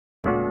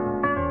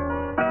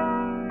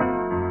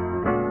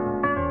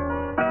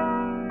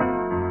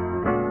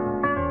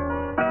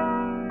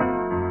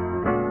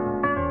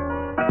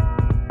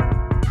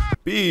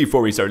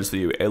Before we start this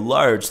video, a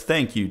large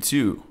thank you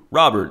to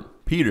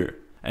Robert, Peter,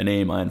 a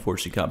name I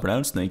unfortunately can't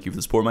pronounce. Thank you for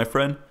the support, my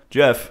friend.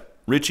 Jeff,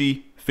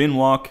 Richie,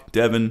 Finwalk,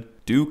 Devin,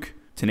 Duke,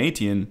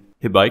 Tenatian,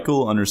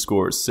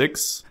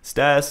 Hibikel_6,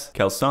 Stas,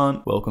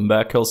 Kelson, welcome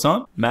back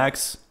Kelson,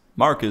 Max,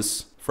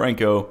 Marcus,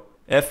 Franco,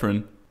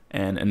 Efren,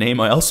 and a name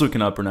I also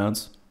cannot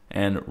pronounce,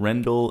 and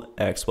Rendell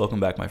X.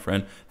 Welcome back, my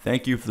friend.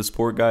 Thank you for the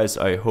support, guys.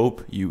 I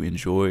hope you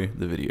enjoy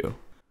the video.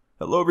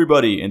 Hello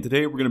everybody, and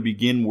today we're going to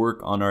begin work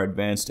on our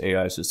Advanced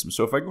AI system.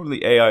 So if I go to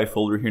the AI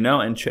folder here now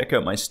and check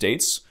out my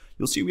states,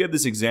 you'll see we have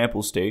this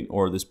example state,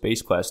 or this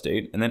base class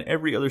state, and then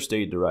every other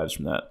state derives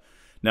from that.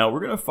 Now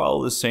we're going to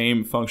follow the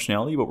same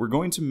functionality, but we're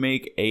going to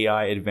make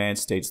AI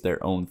advanced states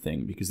their own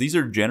thing, because these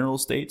are general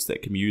states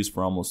that can be used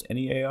for almost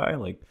any AI,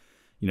 like,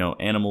 you know,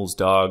 animals,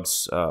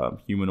 dogs,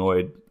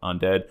 humanoid,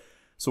 undead.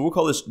 So we'll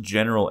call this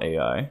general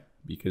AI,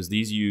 because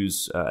these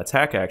use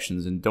attack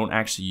actions and don't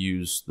actually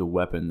use the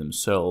weapon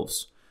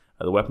themselves.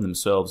 The weapon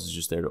themselves is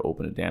just there to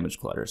open a damage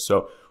collider.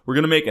 So we're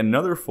going to make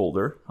another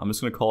folder. I'm just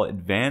going to call it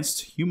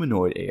Advanced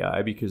Humanoid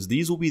AI, because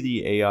these will be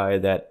the AI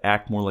that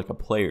act more like a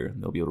player.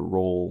 They'll be able to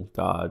roll,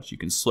 dodge. You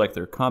can select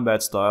their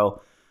combat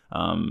style.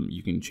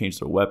 You can change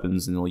their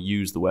weapons, and they'll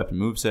use the weapon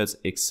movesets,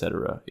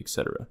 etc.,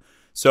 etc.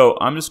 So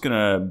I'm just going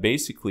to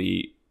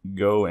basically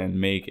go and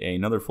make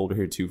another folder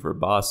here too for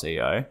Boss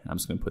AI. I'm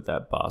just going to put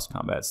that Boss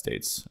Combat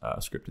States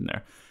script in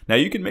there. Now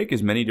you can make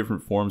as many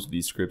different forms of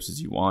these scripts as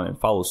you want and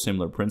follow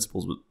similar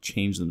principles but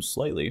change them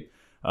slightly.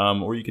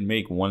 Or you can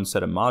make one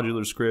set of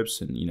modular scripts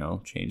and, you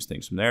know, change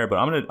things from there. But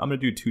I'm gonna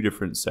do two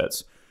different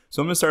sets.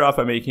 So I'm gonna start off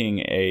by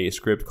making a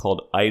script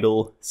called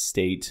idle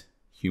state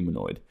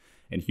humanoid.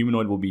 And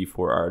humanoid will be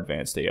for our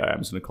advanced AI. I'm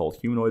just gonna call it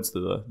humanoid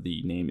so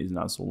the name is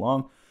not so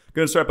long. I'm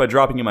going to start by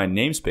dropping in my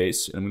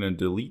namespace, and I'm going to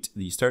delete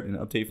the start and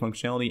update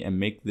functionality and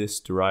make this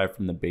derived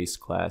from the base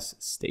class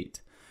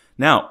state.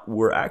 Now,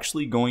 we're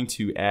actually going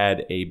to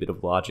add a bit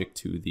of logic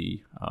to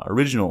the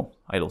original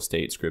idle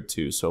state script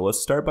too. So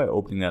let's start by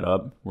opening that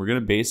up. We're going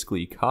to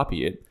basically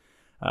copy it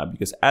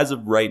because as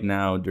of right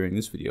now during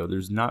this video,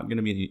 there's not going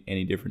to be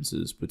any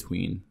differences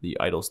between the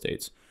idle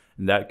states.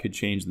 And that could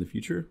change in the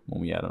future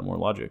when we add on more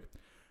logic.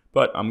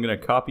 But I'm going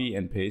to copy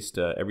and paste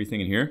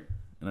everything in here.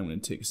 And I'm going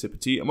to take a sip of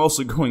tea. I'm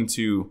also going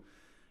to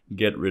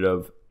get rid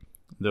of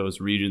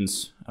those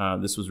regions.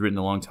 This was written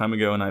a long time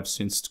ago, and I've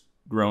since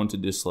grown to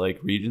dislike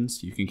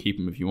regions. You can keep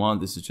them if you want.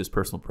 This is just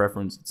personal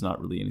preference. It's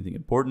not really anything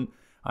important.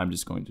 I'm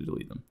just going to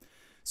delete them.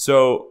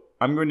 So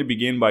I'm going to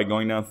begin by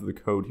going down through the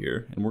code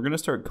here, and we're going to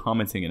start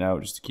commenting it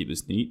out just to keep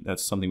this neat.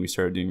 That's something we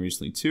started doing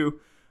recently too.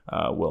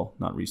 Well,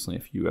 not recently,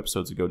 a few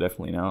episodes ago,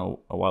 definitely now,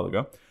 a while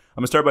ago.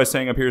 I'm going to start by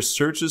saying up here,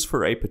 searches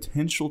for a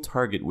potential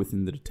target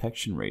within the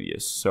detection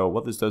radius. So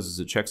what this does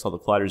is it checks all the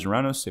colliders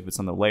around us. If it's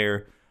on the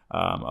layer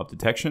of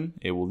detection,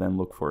 it will then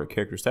look for a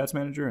character stats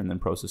manager and then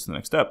process the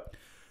next step.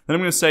 Then I'm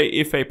going to say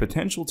if a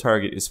potential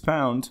target is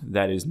found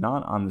that is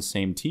not on the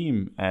same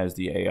team as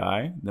the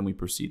AI, then we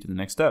proceed to the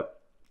next step.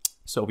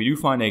 So if we do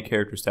find a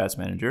character stats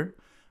manager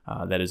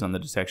that is on the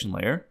detection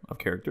layer of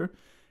character,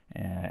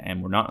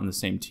 and we're not on the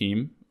same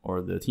team, or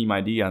the team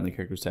ID on the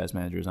character stats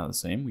manager is not the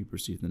same, we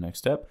proceed to the next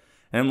step.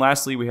 And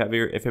lastly, we have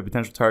here, if a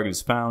potential target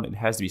is found, it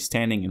has to be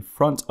standing in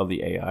front of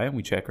the AI, and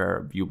we check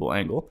our viewable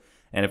angle.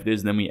 And if it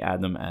is, then we add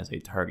them as a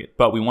target.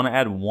 But we want to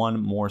add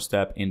one more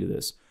step into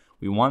this.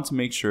 We want to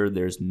make sure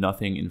there's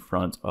nothing in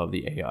front of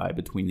the AI,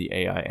 between the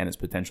AI and its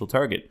potential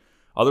target.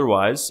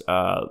 Otherwise,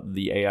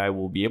 the AI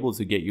will be able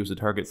to get you as a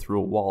target through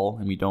a wall,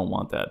 and we don't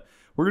want that.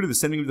 We're going to do the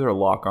same thing with our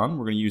lock-on.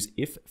 We're going to use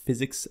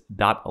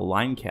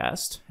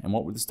ifphysics.alignCast. And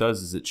what this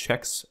does is it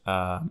checks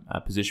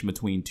a position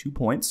between 2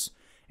 points.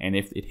 And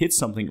if it hits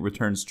something, it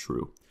returns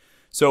true.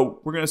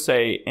 So we're going to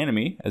say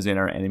enemy, as in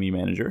our enemy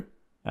manager,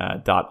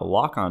 dot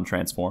lock-on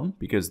transform,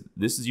 because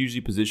this is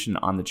usually positioned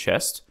on the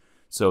chest.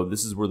 So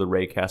this is where the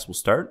ray cast will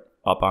start,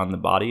 up on the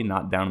body,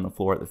 not down on the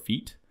floor at the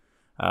feet.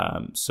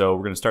 So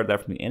we're going to start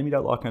that from the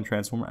enemy.lock-on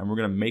transform, and we're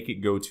going to make it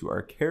go to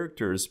our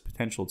character's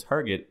potential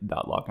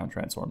target.lock-on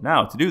transform.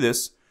 Now, to do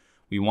this,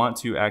 we want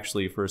to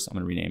actually, first I'm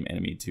going to rename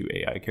enemy to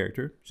AI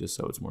character, just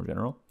so it's more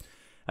general.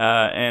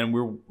 And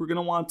we're going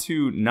to want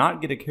to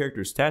not get a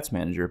character stats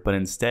manager, but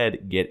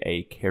instead get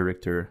a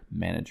character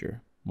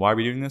manager. Why are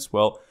we doing this?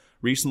 Well,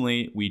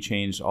 recently we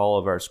changed all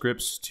of our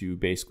scripts to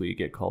basically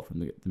get called from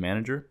the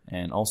manager.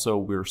 And also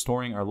we're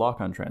storing our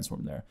lock-on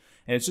transform there.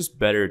 And it's just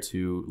better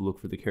to look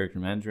for the character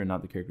manager and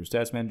not the character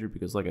stats manager,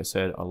 because like I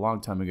said, a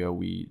long time ago,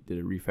 we did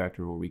a refactor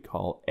where we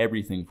call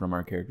everything from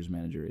our character's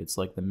manager. It's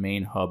like the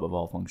main hub of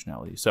all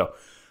functionality. So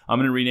I'm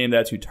going to rename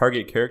that to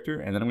target character,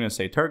 and then I'm going to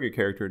say target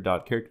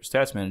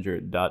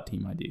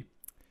character.characterstatsmanager.teamid.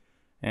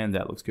 And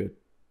that looks good.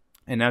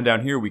 And now down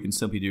here, we can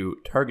simply do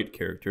target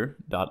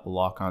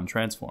character.lock-on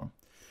transform.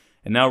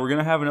 And now we're going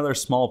to have another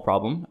small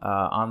problem.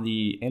 On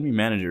the enemy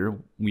manager,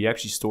 we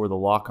actually store the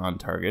lock-on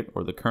target,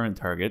 or the current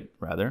target,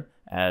 rather,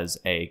 as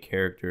a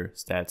character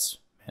stats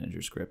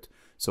manager script.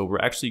 So we're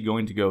actually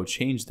going to go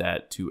change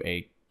that to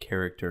a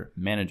character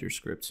manager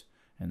script.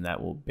 and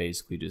that will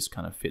basically just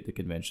kind of fit the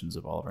conventions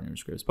of all of our new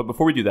scripts. But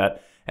before we do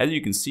that, as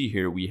you can see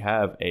here, we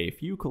have a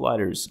few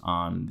colliders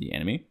on the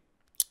enemy.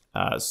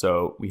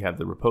 So we have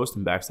the riposte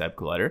and backstab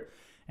collider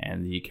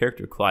and the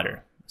character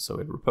collider. So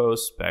we have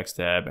riposte,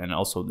 backstab, and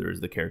also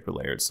there's the character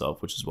layer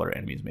itself, which is what our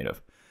enemy is made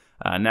of.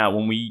 Now,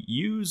 when we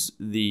use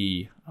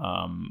the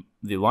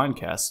line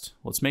cast,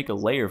 let's make a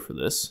layer for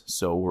this.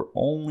 So we're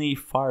only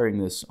firing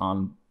this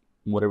on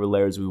whatever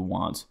layers we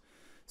want.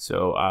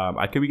 So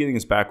I could be getting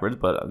this backwards,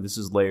 but this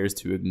is layers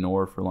to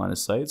ignore for line of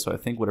sight. So I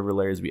think whatever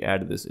layers we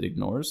add to this, it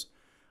ignores.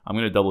 I'm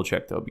going to double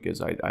check though,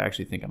 because I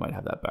actually think I might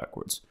have that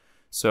backwards.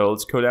 So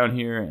let's go down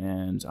here,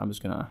 and I'm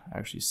just going to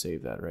actually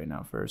save that right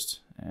now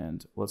first.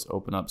 And let's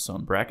open up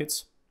some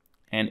brackets.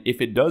 And if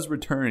it does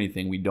return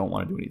anything, we don't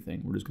want to do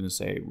anything. We're just going to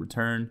say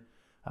return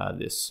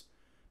this,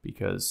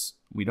 because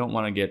we don't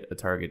want to get a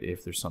target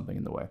if there's something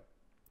in the way.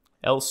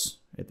 Else,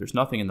 if there's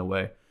nothing in the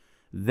way,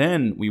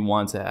 then we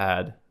want to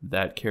add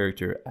that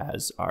character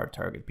as our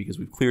target, because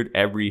we've cleared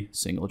every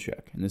single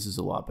check. And this is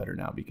a lot better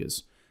now,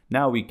 because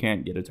now we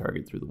can't get a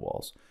target through the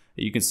walls.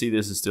 You can see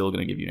this is still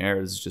going to give you an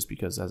error. This is just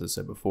because, as I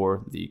said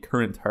before, the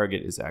current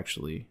target is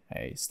actually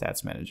a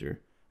stats manager,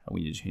 and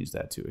we need to change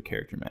that to a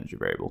character manager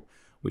variable,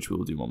 which we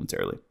will do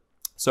momentarily.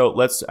 So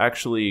let's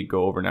actually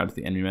go over now to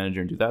the enemy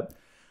manager and do that.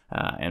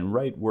 And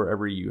right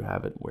wherever you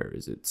have it, where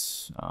is it?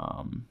 Let's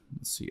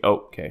see. Oh,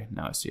 okay,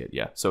 now I see it.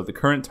 Yeah. So the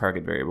current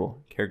target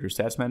variable, character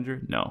stats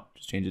manager, no,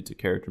 just change it to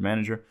character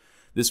manager.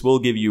 This will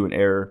give you an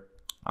error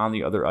on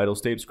the other idle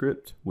state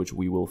script, which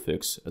we will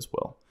fix as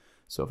well.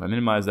 So if I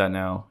minimize that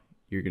now,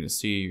 you're going to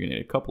see you're going to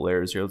get a couple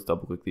errors here. Let's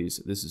double click these.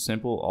 This is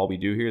simple. All we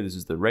do here, this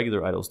is the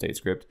regular idle state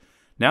script.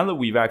 Now that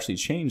we've actually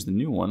changed the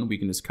new one, we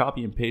can just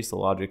copy and paste the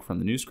logic from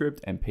the new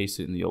script and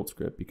paste it in the old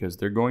script, because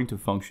they're going to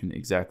function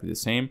exactly the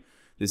same.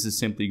 This is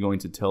simply going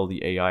to tell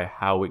the AI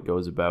how it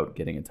goes about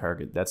getting a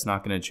target. That's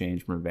not going to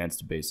change from advanced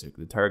to basic.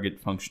 The target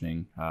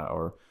functioning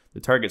or the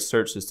target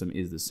search system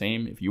is the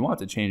same. If you want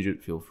to change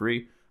it, feel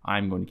free.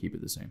 I'm going to keep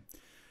it the same.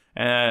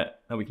 Now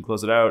we can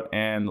close it out,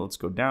 and let's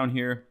go down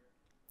here.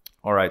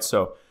 All right,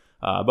 so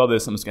above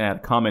this, I'm just going to add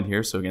a comment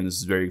here. So again, this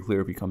is very clear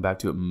if we come back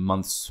to it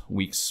months,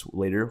 weeks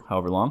later,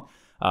 however long.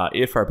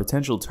 If our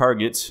potential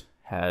target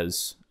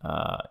has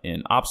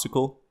an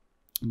obstacle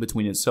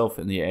between itself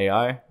and the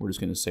AI, we're just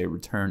going to say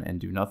return and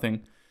do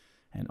nothing.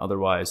 And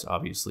otherwise,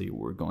 obviously,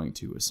 we're going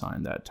to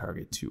assign that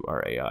target to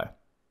our AI.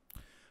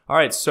 All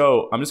right,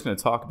 so I'm just going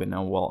to talk a bit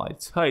now while I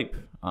type.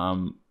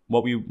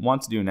 What we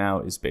want to do now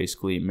is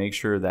basically make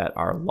sure that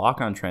our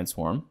lock-on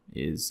transform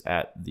is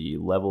at the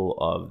level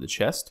of the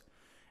chest.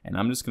 And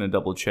I'm just going to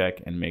double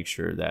check and make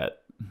sure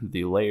that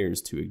the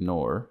layers to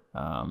ignore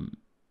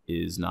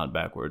is not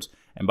backwards.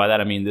 And by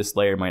that, I mean this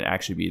layer might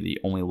actually be the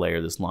only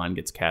layer this line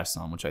gets cast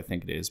on, which I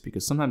think it is,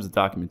 because sometimes the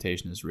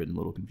documentation is written a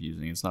little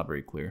confusing. It's not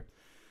very clear.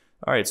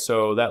 All right,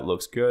 so that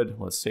looks good.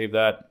 Let's save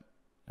that.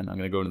 And I'm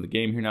going to go into the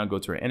game here now, go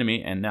to our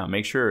enemy, and now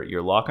make sure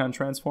your lock-on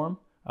transform,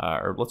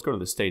 or let's go to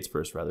the states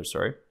first, rather,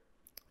 sorry.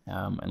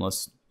 And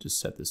let's just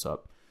set this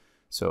up.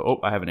 So, oh,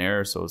 I have an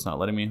error, so it's not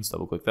letting me. Let's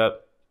double click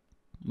that.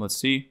 Let's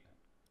see.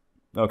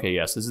 Okay,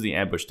 yes, this is the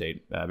ambush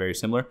state. Very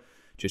similar.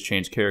 Just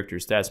change character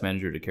stats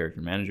manager to character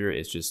manager.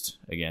 It's just,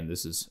 again,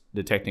 this is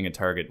detecting a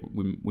target.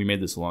 We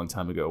made this a long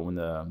time ago when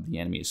the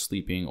enemy is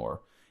sleeping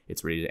or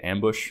it's ready to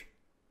ambush.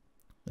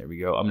 There we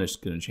go. I'm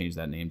just going to change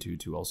that name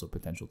to also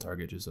potential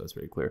target, just so it's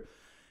very clear.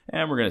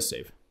 And we're going to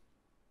save.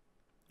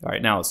 All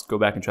right, now let's go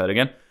back and try it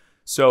again.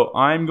 So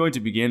I'm going to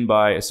begin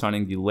by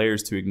assigning the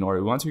layers to ignore.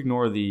 We want to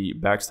ignore the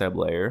backstab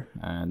layer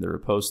and the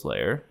riposte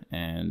layer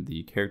and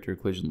the character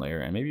collision layer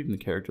and maybe even the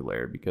character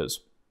layer,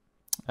 because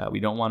we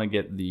don't want to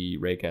get the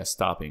raycast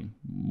stopping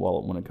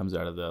when it comes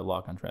out of the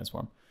lock-on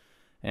transform.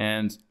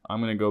 And I'm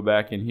going to go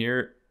back in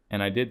here,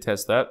 and I did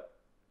test that,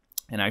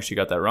 and I actually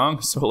got that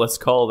wrong. So let's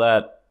call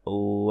that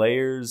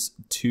layers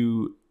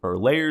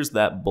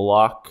that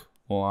block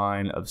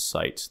line of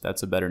sight.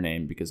 That's a better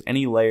name, because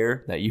any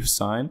layer that you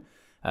assign,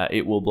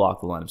 it will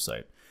block the line of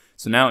sight.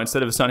 So now,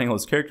 instead of assigning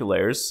those character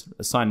layers,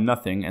 assign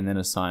nothing and then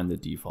assign the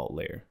default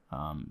layer,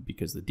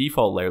 because the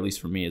default layer, at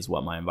least for me, is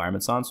what my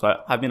environment's on.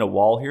 So I've made a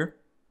wall here.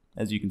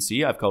 As you can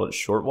see, I've called it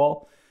short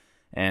wall,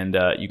 and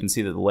you can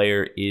see that the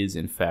layer is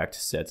in fact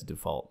set to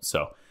default.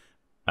 So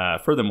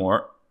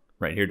furthermore,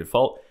 right here,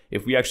 default,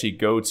 if we actually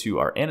go to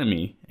our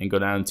enemy and go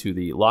down to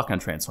the lock-on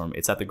transform,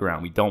 it's at the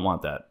ground. We don't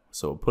want that.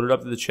 So put it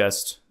up to the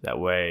chest that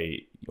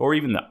way, or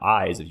even the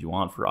eyes if you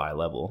want for eye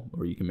level,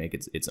 or you can make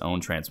its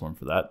own transform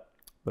for that.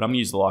 But I'm gonna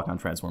use the lock-on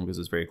transform because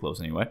it's very close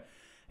anyway.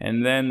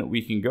 And then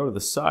we can go to the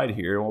side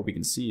here, and what we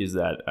can see is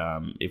that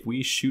if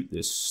we shoot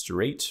this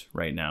straight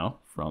right now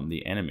from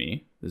the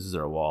enemy, this is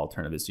our wall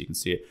alternative, so you can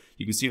see it.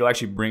 You can see it'll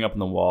actually bring up on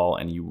the wall,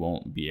 and you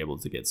won't be able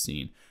to get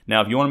seen.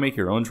 Now, if you want to make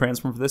your own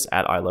transform for this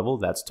at eye level,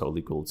 that's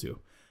totally cool too.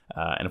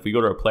 And if we go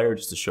to our player,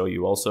 just to show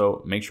you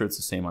also, make sure it's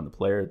the same on the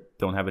player.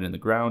 Don't have it in the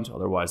ground,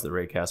 otherwise the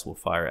raycast will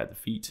fire at the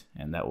feet,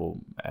 and that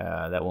will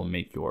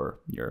make your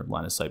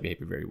line of sight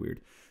behavior very weird.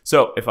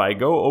 So if I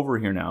go over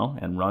here now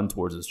and run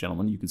towards this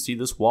gentleman, you can see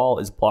this wall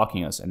is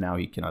blocking us, and now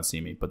he cannot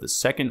see me. But the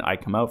second I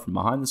come out from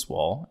behind this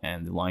wall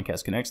and the line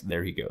cast connects,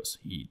 there he goes.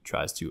 He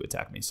tries to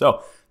attack me.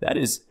 So that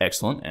is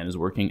excellent and is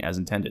working as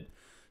intended.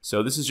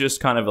 So this is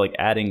just kind of like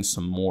adding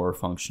some more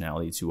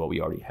functionality to what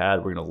we already had.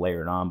 We're going to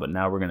layer it on, but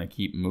now we're going to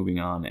keep moving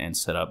on and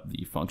set up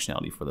the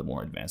functionality for the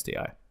more advanced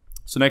AI.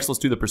 So next, let's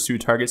do the pursue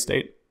target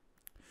state.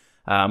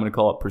 I'm going to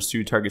call it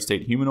pursue target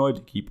state humanoid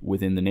to keep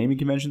within the naming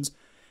conventions.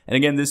 And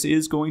again, this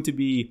is going to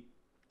be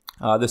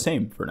the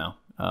same for now.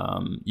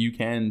 You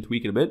can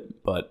tweak it a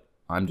bit, but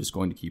I'm just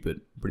going to keep it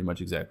pretty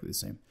much exactly the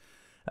same.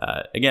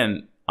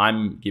 Again,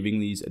 I'm giving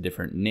these a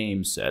different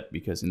name set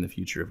because in the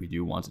future, if we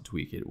do want to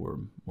tweak it,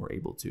 we're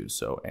able to.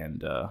 So,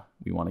 and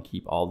we want to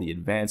keep all the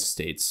advanced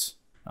states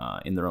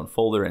in their own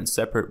folder and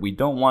separate. We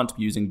don't want to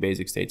be using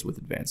basic states with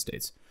advanced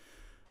states.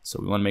 So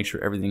we want to make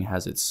sure everything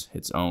has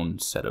its own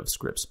set of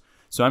scripts.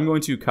 So I'm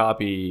going to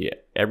copy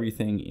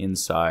everything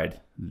inside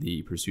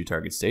the pursue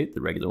target state,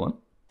 the regular one,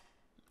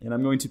 and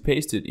I'm going to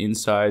paste it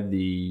inside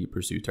the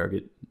pursue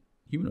target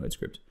humanoid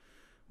script.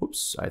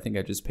 Whoops, I think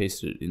I just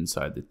pasted it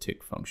inside the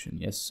tick function.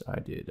 Yes,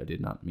 I did. I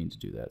did not mean to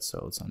do that,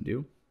 so let's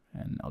undo,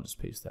 and I'll just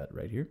paste that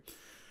right here.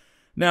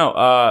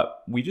 Now,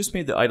 we just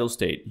made the idle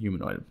state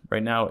humanoid.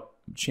 Right now,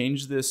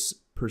 change this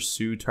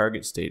pursue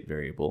target state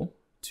variable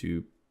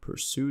to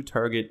pursue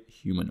target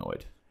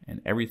humanoid,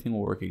 and everything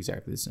will work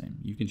exactly the same.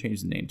 You can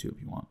change the name too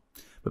if you want.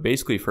 But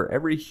basically, for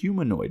every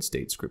humanoid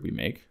state script we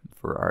make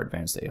for our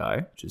advanced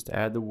AI, just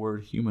add the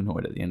word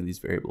humanoid at the end of these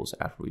variables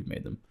after we've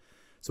made them.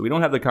 So we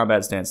don't have the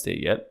combat stance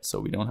state yet, so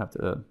we don't have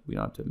to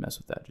mess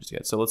with that just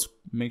yet. So let's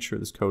make sure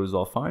this code is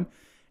all fine.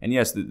 And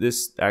yes,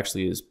 this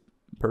actually is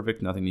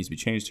perfect. Nothing needs to be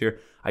changed here.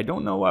 I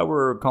don't know why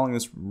we're calling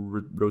this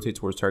rotate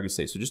towards target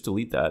state, so just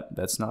delete that.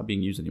 That's not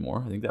being used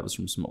anymore. I think that was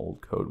from some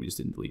old code we just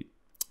didn't delete.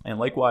 And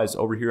likewise,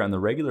 over here on the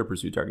regular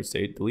pursue target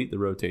state, delete the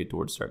rotate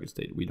towards target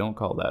state. We don't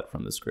call that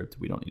from the script.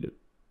 We don't need it.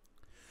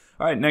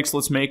 All right, next,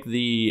 let's make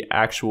the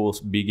actual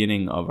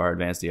beginning of our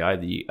advanced AI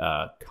the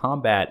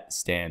combat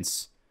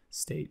stance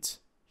state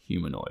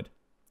humanoid.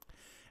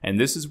 And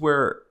this is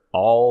where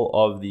all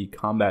of the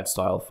combat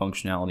style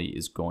functionality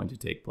is going to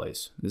take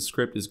place. This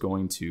script is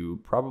going to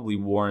probably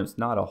warrant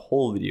not a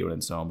whole video in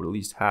its own, but at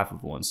least half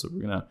of one. So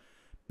we're going to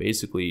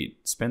basically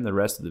spend the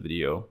rest of the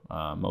video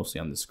mostly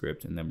on the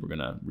script, and then we're going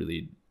to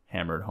really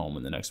hammer it home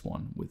in the next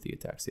one with the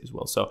attack state as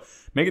well. So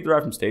make it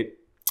derived from state.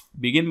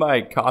 Begin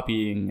by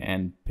copying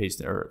and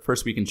pasting, or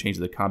first we can change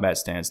the combat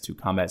stance to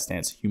combat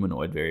stance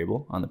humanoid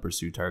variable on the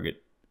pursue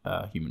target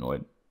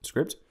humanoid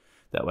script.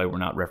 That way we're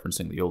not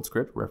referencing the old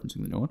script, we're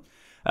referencing the new one.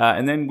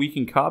 And then we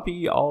can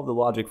copy all of the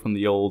logic from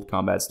the old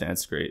combat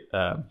stance script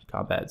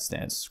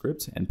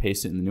and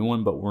paste it in the new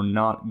one, but we're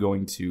not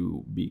going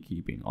to be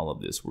keeping all of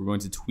this. We're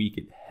going to tweak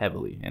it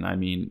heavily, and I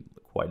mean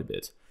quite a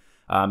bit.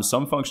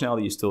 Some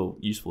functionality is still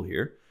useful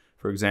here.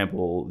 For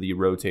example, the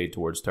rotate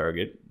towards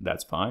target,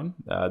 that's fine.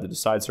 The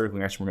decide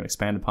circling action we're going to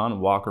expand upon and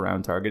walk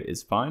around target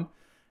is fine.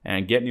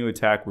 And get new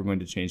attack, we're going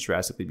to change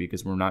drastically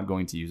because we're not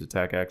going to use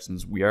attack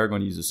actions. We are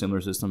going to use a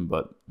similar system,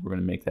 but we're going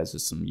to make that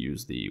system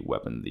use the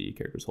weapon the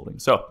character is holding.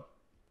 So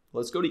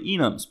let's go to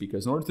Enums,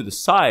 because in order to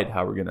decide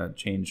how we're going to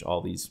change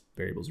all these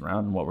variables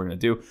around and what we're going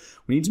to do,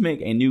 we need to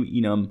make a new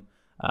enum.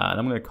 And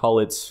I'm going to call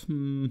it,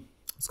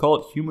 let's call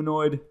it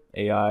humanoid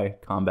AI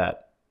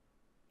combat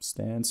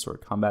stance or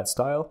combat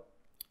style,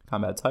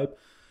 combat type.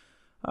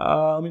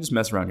 Let me just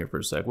mess around here for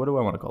a sec. What do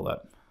I want to call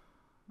that?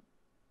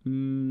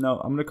 No,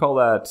 I'm going to call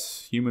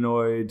that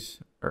humanoid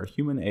or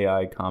human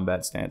AI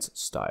combat stance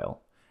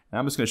style. And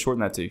I'm just going to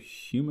shorten that to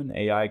human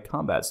AI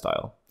combat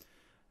style.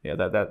 Yeah,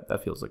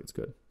 that feels like it's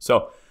good.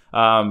 So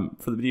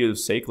for the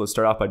video's sake, let's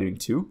start off by doing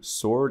two,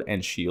 sword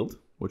and shield,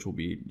 which will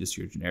be just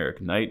your generic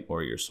knight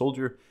or your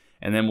soldier.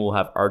 And then we'll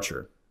have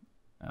archer.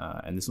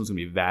 And this one's going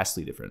to be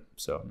vastly different.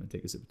 So I'm going to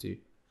take a sip of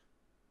tea.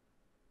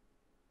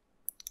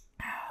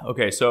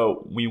 Okay,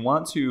 so we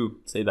want to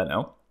say that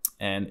now.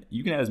 And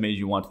you can add as many as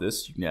you want to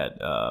this. You can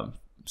add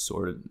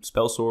sword,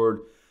 spell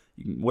sword,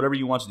 whatever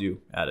you want to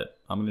do, add it.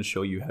 I'm going to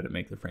show you how to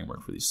make the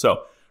framework for these.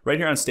 So right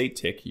here on state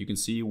tick, you can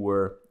see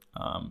where,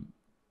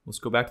 let's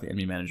go back to the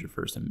enemy manager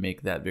first and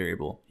make that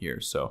variable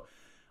here. So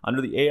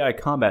under the AI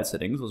combat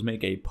settings, let's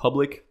make a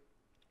public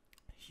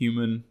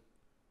human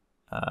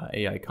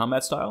AI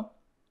combat style.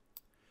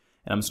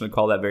 And I'm just going to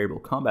call that variable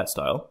combat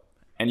style.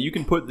 And you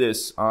can put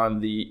this on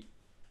the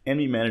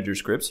enemy manager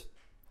script,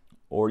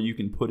 or you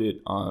can put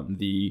it on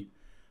the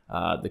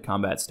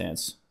combat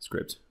stance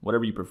script,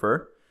 whatever you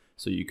prefer.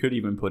 So you could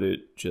even put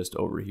it just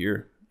over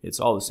here. It's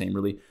all the same,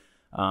 really.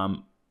 I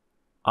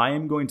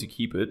am going to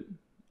keep it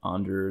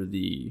under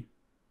the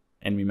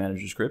enemy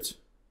manager script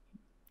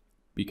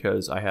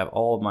because I have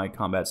all of my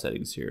combat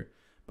settings here.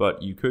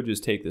 But you could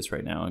just take this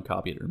right now and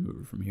copy it or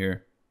remove it from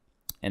here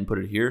and put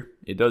it here.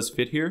 It does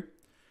fit here.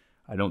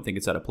 I don't think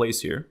it's out of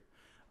place here.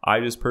 I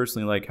just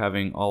personally like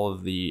having all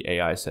of the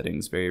AI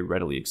settings very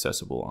readily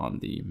accessible on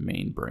the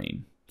main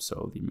brain,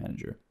 so the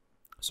manager.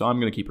 So I'm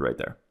going to keep it right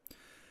there.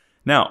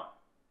 Now,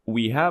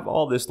 we have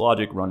all this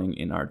logic running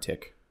in our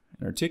tick.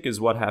 And our tick is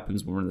what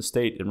happens when we're in the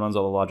state. It runs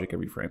all the logic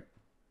every frame.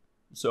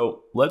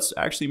 So let's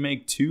actually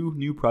make 2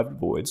 new private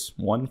voids,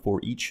 one for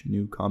each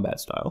new combat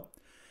style.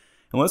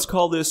 And let's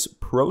call this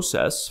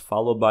process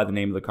followed by the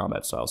name of the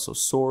combat style. So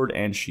sword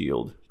and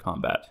shield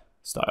combat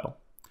style.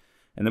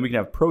 And then we can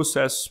have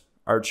process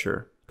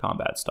archer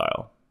combat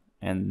style.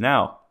 And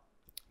now,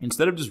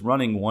 instead of just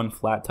running one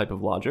flat type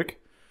of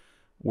logic,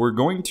 we're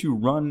going to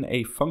run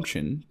a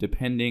function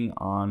depending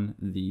on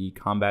the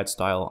combat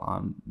style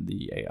on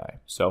the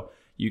AI. So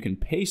you can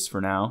paste for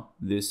now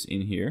this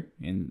in here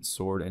in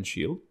sword and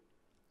shield.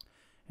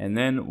 And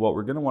then what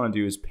we're going to want to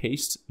do is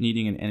paste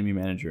needing an enemy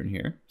manager in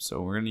here.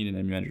 So we're going to need an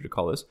enemy manager to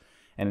call this.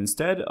 And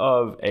instead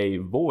of a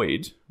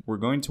void, we're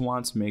going to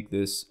want to make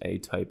this a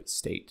type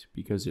state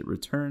because it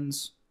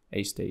returns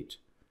a state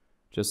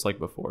just like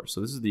before. So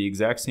this is the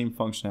exact same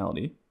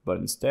functionality, but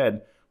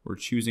instead we're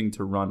choosing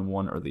to run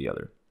one or the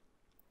other.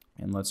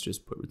 And let's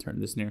just put return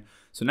this in here.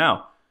 So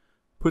now,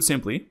 put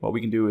simply, what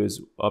we can do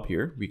is up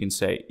here, we can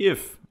say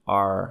if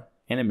our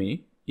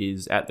enemy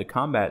is at the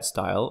combat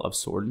style of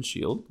sword and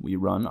shield, we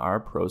run our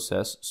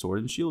process sword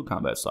and shield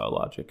combat style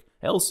logic.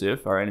 Else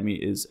if our enemy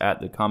is at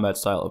the combat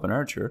style of an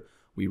archer,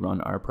 we run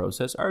our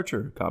process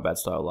archer combat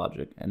style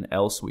logic. And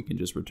else we can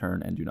just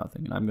return and do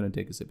nothing. And I'm going to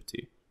take a sip of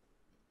tea.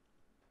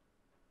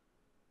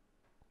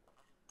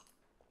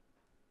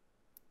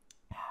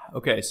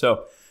 Okay,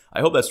 so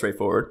I hope that's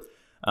straightforward.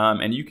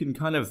 And you can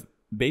kind of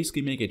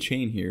basically make a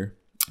chain here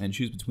and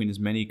choose between as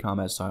many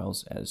combat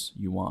styles as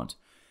you want.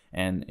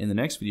 And in the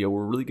next video,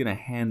 we're really going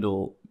to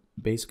handle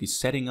basically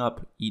setting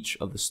up each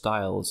of the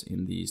styles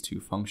in these 2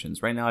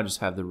 functions. Right now, I just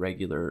have the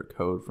regular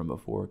code from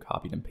before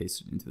copied and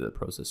pasted into the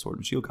process sword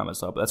and shield combat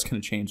style, but that's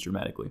going to change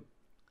dramatically.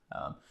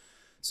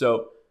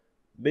 So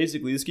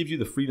basically, this gives you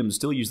the freedom to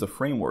still use the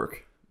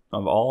framework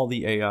of all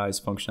the AI's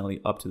functionality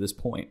up to this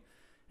point.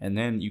 And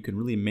then you can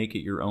really make it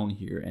your own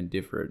here and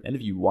different. And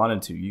if you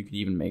wanted to, you could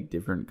even make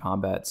different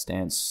combat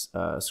stance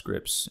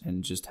scripts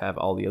and just have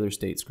all the other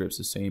state scripts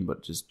the same,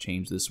 but just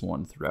change this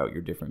one throughout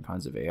your different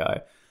kinds of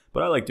AI.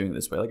 But I like doing it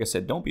this way. Like I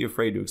said, don't be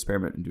afraid to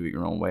experiment and do it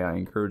your own way. I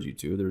encourage you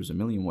to. There's a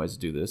million ways to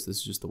do this. This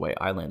is just the way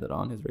I landed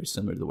on. It's very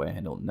similar to the way I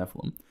handled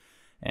Nephilim.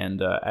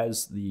 And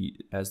as the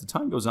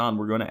time goes on,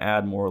 we're going to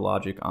add more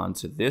logic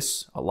onto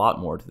this, a lot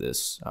more to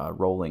this,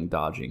 rolling,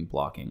 dodging,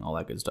 blocking, all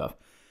that good stuff.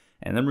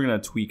 And then we're going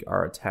to tweak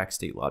our attack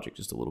state logic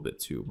just a little bit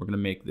too. We're going to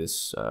make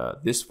this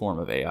this form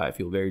of AI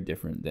feel very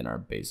different than our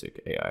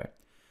basic AI.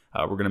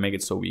 We're going to make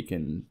it so we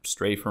can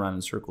strafe around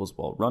in circles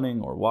while running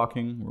or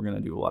walking. We're going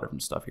to do a lot of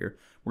different stuff here.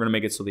 We're going to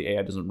make it so the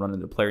AI doesn't run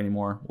into the player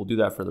anymore. We'll do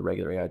that for the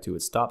regular AI too.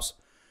 It stops.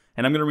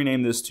 And I'm going to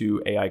rename this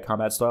to AI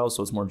combat style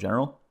so it's more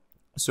general.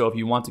 So if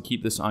you want to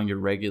keep this on your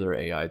regular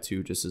AI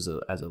too, just as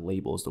a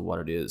label as to what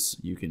it is,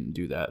 you can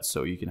do that.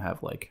 So you can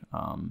have like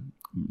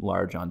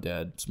large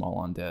undead,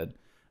 small undead,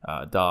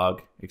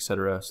 dog,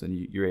 etc. So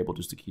then you're able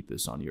just to keep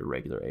this on your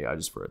regular AI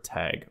just for a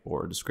tag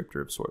or a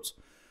descriptor of sorts.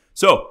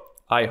 So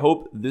I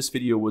hope this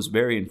video was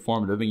very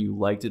informative and you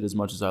liked it as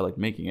much as I liked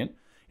making it.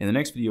 In the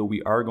next video,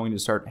 we are going to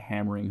start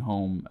hammering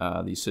home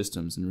these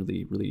systems and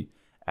really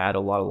add a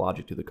lot of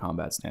logic to the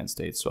combat stance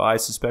states. So I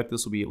suspect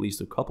this will be at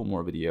least a couple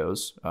more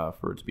videos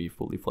for it to be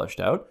fully fleshed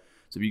out.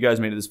 So if you guys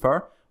made it this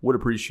far, would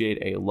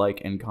appreciate a like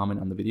and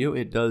comment on the video.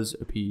 It does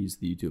appease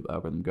the YouTube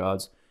algorithm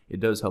gods. It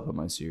does help out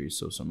my series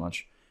so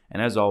much.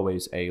 And as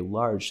always, a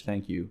large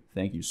thank you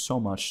so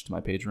much to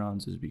my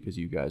Patrons. Is because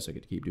you guys I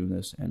get to keep doing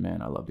this, and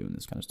man, I love doing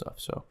this kind of stuff.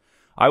 So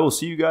I will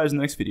see you guys in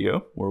the next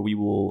video where we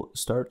will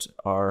start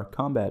our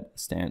combat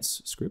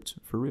stance script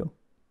for real.